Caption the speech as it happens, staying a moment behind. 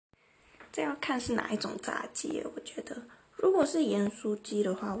这要看是哪一种炸鸡。我觉得，如果是盐酥鸡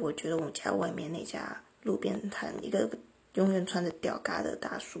的话，我觉得我们家外面那家路边摊一个永远穿着吊嘎的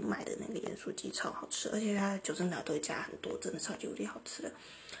大叔卖的那个盐酥鸡超好吃，而且它的九层塔都会加很多，真的超级无敌好吃的。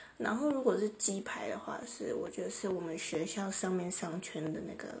然后如果是鸡排的话，我觉得是我们学校上面商圈的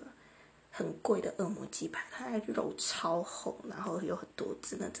那个很贵的恶魔鸡排，它的肉超厚，然后有很多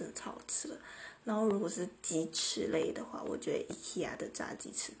汁，那真的超好吃的。然后如果是鸡翅类的话，我觉得 IKEA 的炸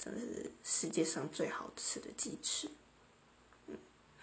鸡翅真的是世界上最好吃的鸡翅。